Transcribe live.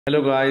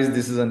Hello guys,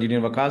 this is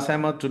Engr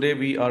Waqas. Today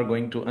we are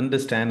going to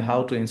understand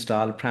how to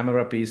install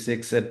Primavera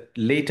P6 at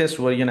latest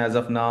version. As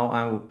of now,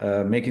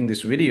 I'm making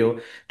this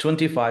video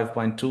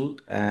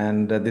 25.2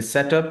 and this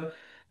setup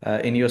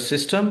in your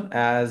system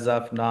as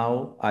of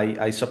now.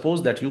 I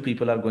suppose that you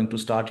people are going to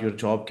start your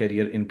job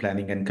career in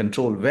planning and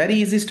control. Very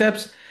easy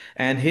steps.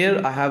 And here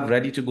I have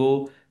ready to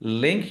go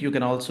link. You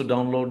can also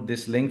download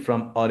this link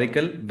from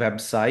Oracle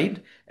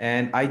website,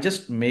 and I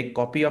just make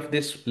copy of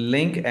this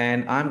link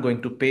and I'm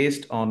going to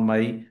paste on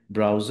my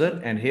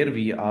browser, and here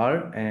we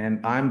are,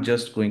 and I'm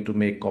just going to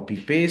make copy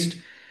paste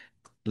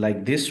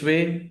like this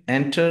way,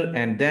 enter,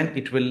 and then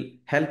it will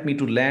help me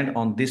to land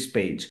on this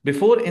page.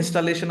 Before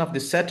installation of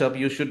this setup,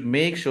 you should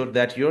make sure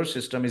that your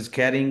system is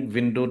carrying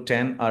Windows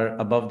 10 or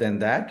above than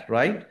that,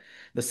 right?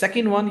 The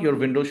second one, your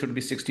window should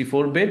be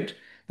 64-bit.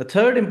 The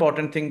third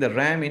important thing, the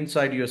RAM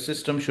inside your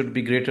system should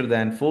be greater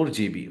than 4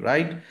 GB,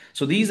 right?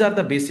 So these are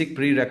the basic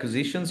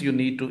prerequisites you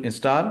need to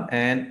install,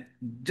 and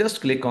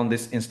just click on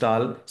this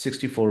install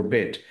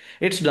 64-bit.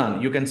 It's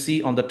done. You can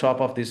see on the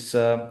top of this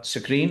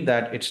screen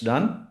that it's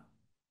done.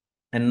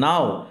 And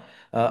now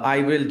I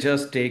will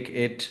just take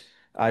it,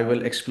 I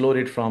will explore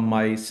it from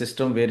my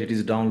system where it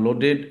is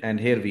downloaded. And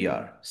here we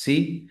are.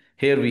 See,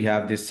 here we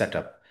have this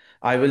setup.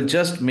 I will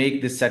just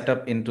make this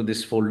setup into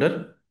this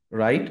folder,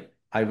 right?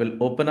 I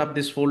will open up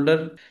this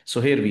folder.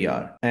 So here we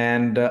are.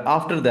 And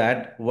after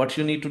that, what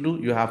you need to do,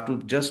 you have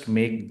to just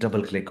make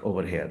double click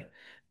over here.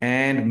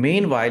 And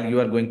meanwhile, you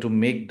are going to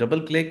make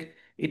double click.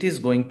 It is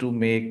going to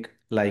make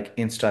like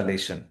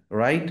installation,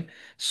 right?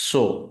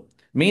 So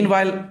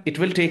meanwhile, it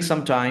will take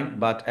some time,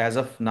 but as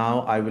of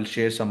now, I will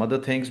share some other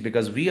things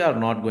because we are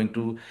not going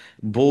to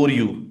bore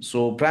you.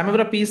 So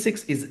Primavera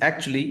P6 is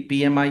actually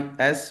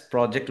PMIS,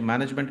 Project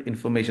Management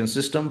Information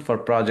System for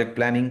project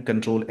planning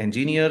control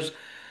engineers.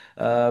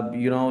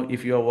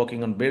 If you are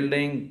working on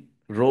building,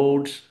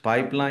 roads,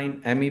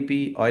 pipeline,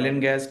 MEP, oil and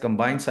gas,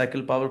 combined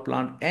cycle power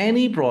plant,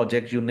 any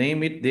project, you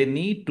name it, they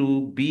need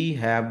to be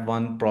have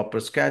one proper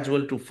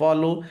schedule to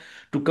follow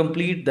to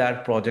complete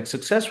that project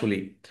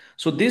successfully.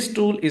 So this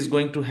tool is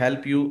going to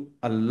help you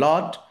a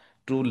lot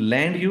to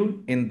land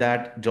you in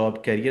that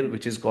job career,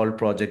 which is called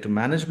project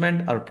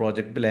management or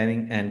project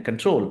planning and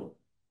control.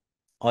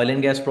 Oil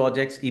and gas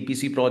projects,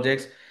 EPC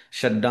projects,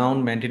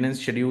 shutdown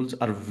maintenance schedules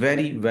are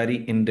very,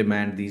 very in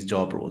demand. These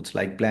job roles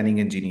like planning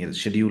engineers,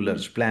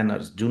 schedulers,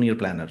 planners, junior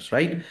planners,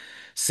 right?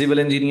 Civil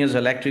engineers,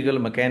 electrical,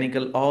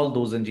 mechanical, all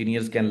those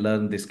engineers can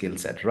learn this skill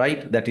set,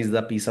 right? That is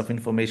the piece of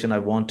information I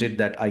wanted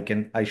that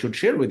I should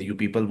share with you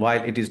people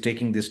while it is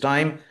taking this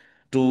time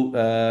to,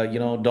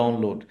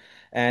 download.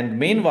 And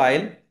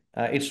meanwhile,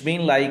 it's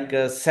been like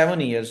 7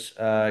 years,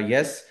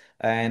 yes,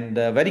 and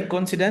very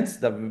coincidence,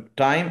 the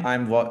time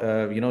I'm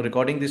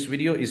recording this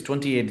video is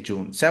 28th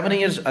June. 7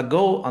 years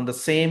ago, on the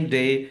same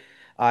day,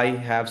 I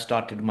have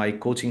started my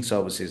coaching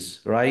services,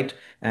 right?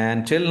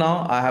 And till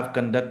now, I have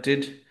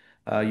conducted,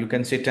 you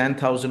can say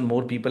 10,000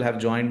 more people have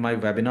joined my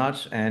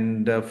webinars,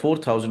 and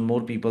 4,000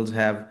 more people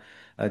have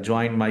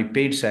joined my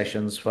paid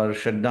sessions for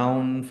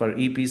shutdown, for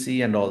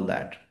EPC, and all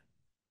that.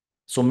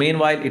 So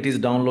meanwhile, it is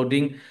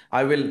downloading.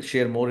 I will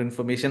share more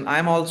information.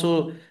 I'm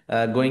also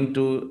going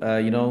to,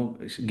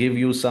 give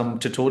you some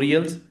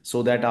tutorials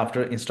so that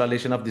after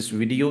installation of this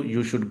video,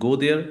 you should go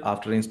there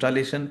after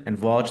installation and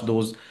watch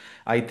those.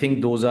 I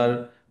think those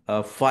are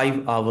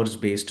 5 hours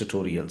based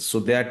tutorials. So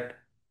that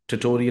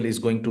tutorial is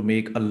going to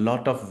make a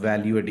lot of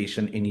value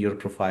addition in your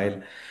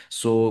profile.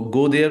 So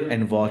go there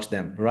and watch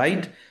them,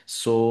 right?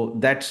 So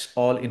that's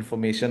all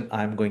information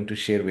I'm going to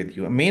share with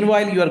you.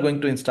 Meanwhile, you are going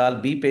to install,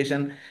 be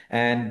patient,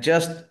 and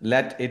just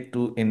let it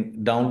to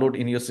download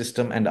in your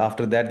system. And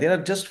after that, there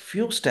are just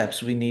few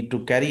steps we need to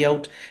carry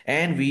out,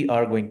 and we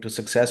are going to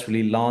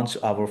successfully launch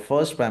our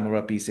first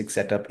Primavera P6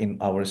 setup in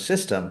our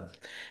system.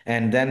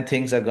 And then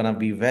things are going to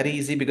be very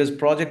easy because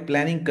project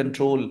planning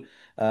control,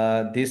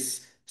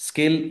 this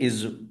skill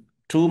is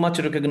too much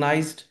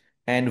recognized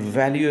and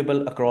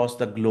valuable across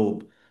the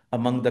globe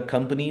among the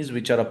companies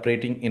which are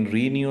operating in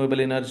renewable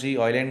energy,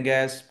 oil and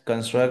gas,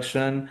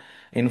 construction,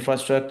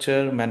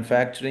 infrastructure,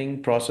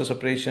 manufacturing, process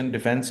operation,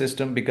 defense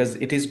system, because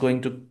it is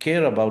going to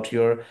care about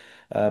your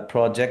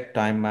project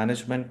time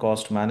management,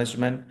 cost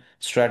management,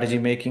 strategy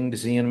making,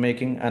 decision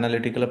making,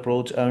 analytical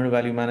approach, earned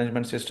value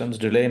management systems,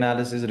 delay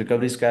analysis,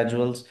 recovery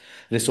schedules,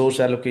 resource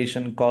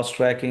allocation, cost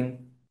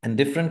tracking, and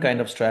different kind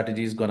of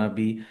strategies gonna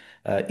be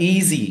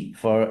easy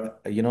for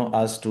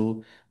us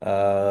to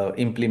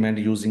implement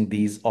using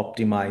these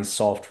optimized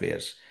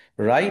softwares,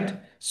 right?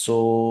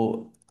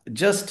 So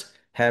just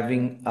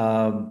having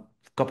a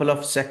couple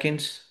of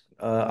seconds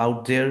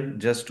out there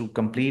just to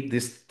complete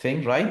this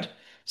thing, right?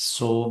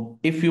 So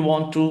if you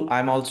want to,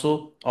 I'm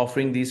also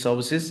offering these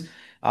services.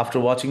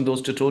 After watching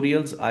those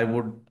tutorials, I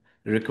would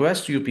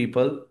request you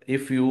people,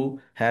 if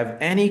you have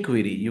any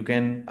query, you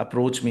can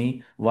approach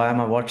me via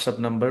my WhatsApp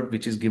number,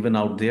 which is given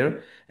out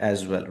there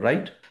as well,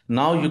 right?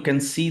 Now you can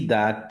see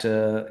that,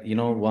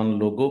 one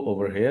logo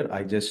over here.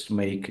 I just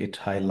make it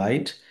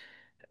highlight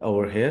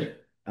over here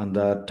on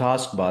the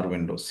taskbar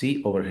window.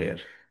 See over here.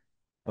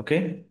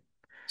 Okay.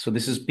 So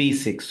this is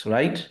P6,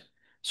 right?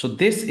 So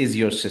this is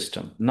your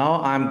system.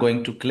 Now I'm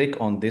going to click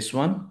on this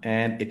one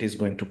and it is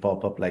going to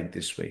pop up like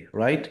this way,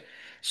 right?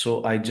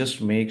 So I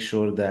just make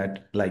sure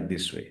that like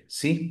this way.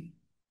 See?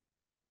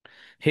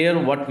 Here,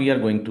 what we are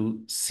going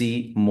to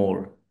see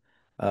more.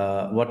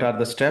 What are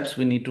the steps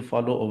we need to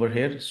follow over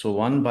here? So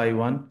one by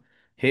one,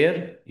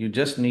 here you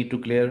just need to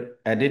clear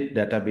edit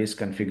database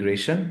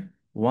configuration.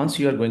 Once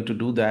you are going to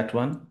do that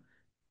one,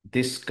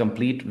 this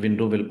complete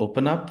window will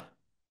open up.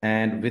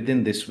 And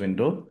within this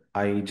window,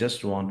 I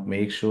just want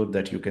make sure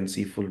that you can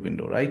see full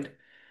window, right?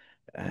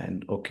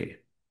 And okay,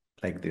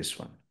 like this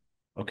one.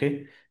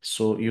 Okay,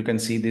 so you can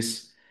see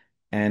this.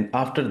 And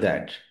after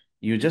that,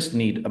 you just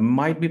need,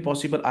 might be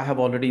possible, I have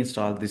already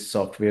installed this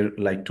software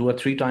like 2 or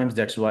 3 times.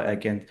 That's why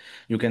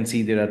you can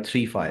see there are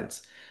 3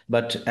 files.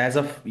 But as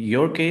of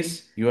your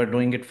case, you are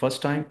doing it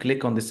first time,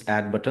 click on this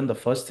add button. The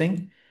first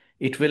thing,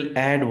 it will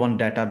add one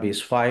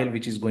database file,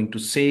 which is going to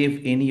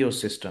save in your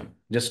system.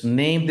 Just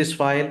name this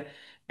file.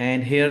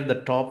 And here,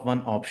 the top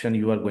one option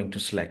you are going to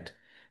select.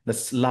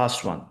 The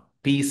last one,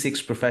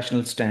 P6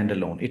 Professional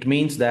Standalone. It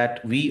means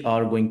that we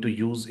are going to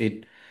use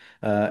it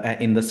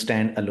in the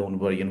standalone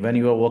version. When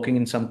you are working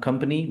in some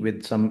company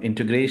with some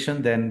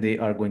integration, then they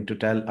are going to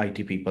tell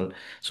IT people.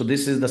 So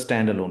this is the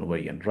standalone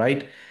version,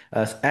 right?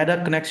 Add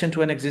a connection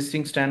to an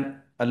existing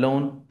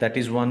standalone. That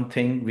is one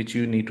thing which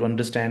you need to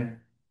understand,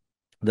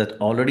 that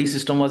already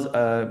system was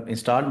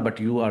installed, but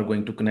you are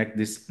going to connect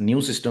this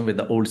new system with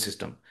the old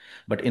system.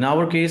 But in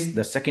our case,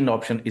 the second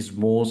option is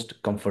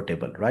most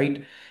comfortable,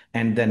 right?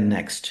 And then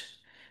next.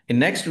 In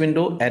next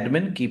window,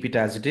 admin, keep it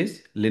as it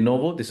is.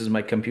 Lenovo, this is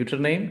my computer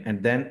name,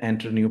 and then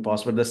enter new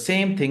password. The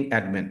same thing,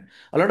 admin.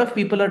 A lot of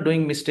people are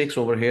doing mistakes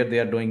over here. They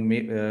are doing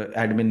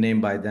admin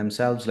name by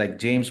themselves, like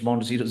James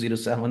Bond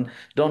 007.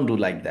 Don't do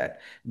like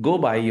that. Go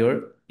by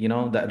your,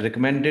 the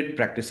recommended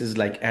practices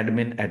like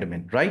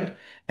admin, right?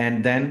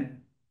 And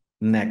then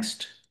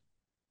next,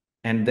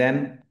 and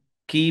then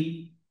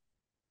keep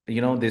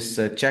this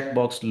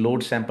checkbox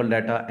load sample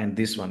data, and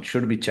this one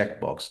should be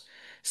checkbox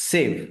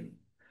save.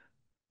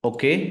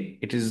 Okay,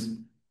 it is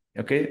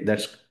okay.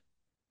 That's,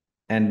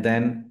 and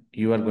then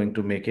you are going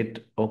to make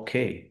it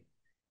okay.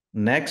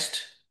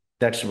 Next,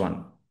 that's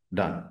one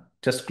done.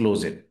 Just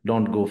close it.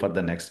 Don't go for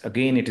the next.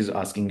 Again, it is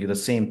asking you the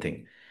same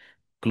thing.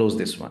 Close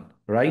this one,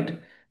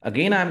 right?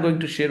 Again, I'm going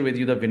to share with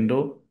you the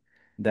window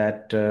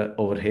that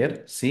over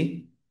here.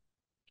 See,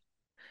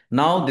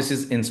 now this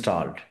is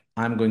installed.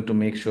 I'm going to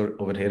make sure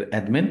over here,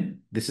 admin,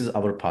 this is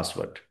our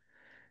password.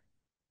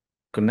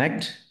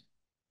 Connect.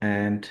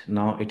 And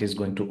now it is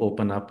going to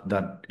open up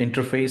the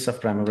interface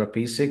of Primavera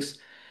P6.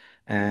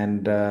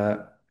 And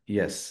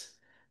yes,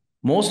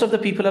 most of the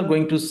people are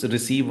going to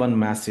receive one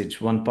message,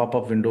 one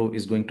pop-up window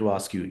is going to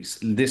ask you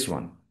this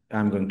one.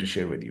 I'm going to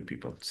share with you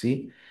people.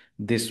 See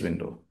this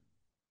window.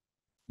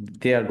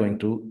 They are going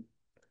to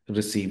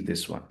receive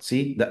this one.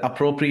 See the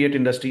appropriate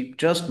industry.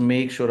 Just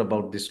make sure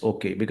about this.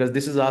 Okay, because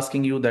this is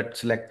asking you that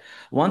select.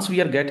 Once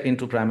we are get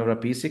into Primavera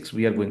P6,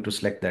 we are going to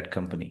select that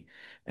company.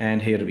 And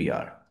here we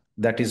are.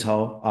 That is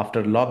how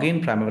after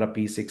login, Primavera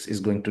P6 is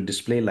going to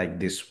display like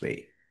this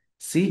way.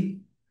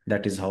 See,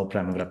 that is how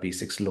Primavera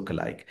P6 look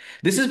like.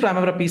 This is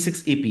Primavera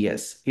P6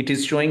 EPS. It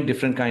is showing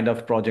different kind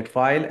of project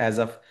file as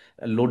of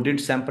loaded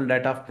sample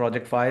data of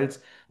project files.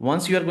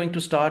 Once you are going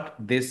to start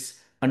this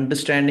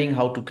understanding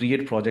how to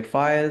create project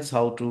files,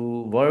 how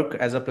to work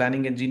as a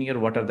planning engineer,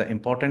 what are the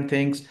important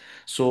things.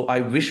 So I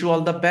wish you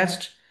all the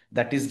best.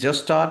 That is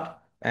just start.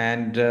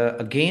 And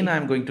again,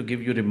 I'm going to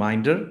give you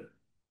reminder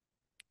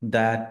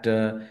that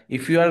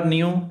if you are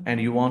new and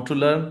you want to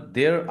learn,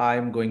 there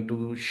I'm going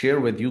to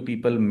share with you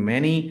people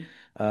many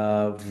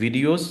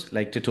videos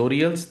like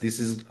tutorials. This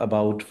is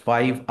about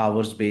 5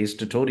 hours based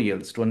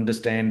tutorials to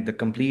understand the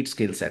complete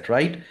skill set,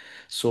 right?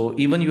 So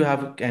even you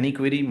have any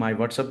query, my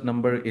WhatsApp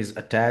number is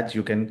attached.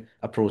 You can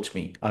approach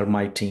me or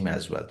my team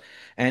as well.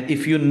 And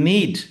if you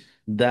need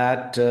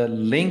that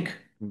link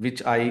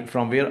which I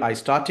from where I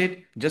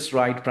started, just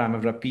write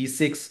Primavera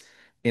P6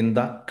 in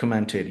the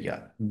comment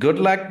area. Good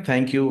luck.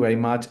 Thank you very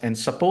much. And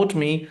support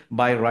me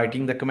by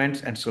writing the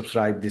comments and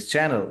subscribe this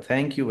channel.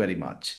 Thank you very much.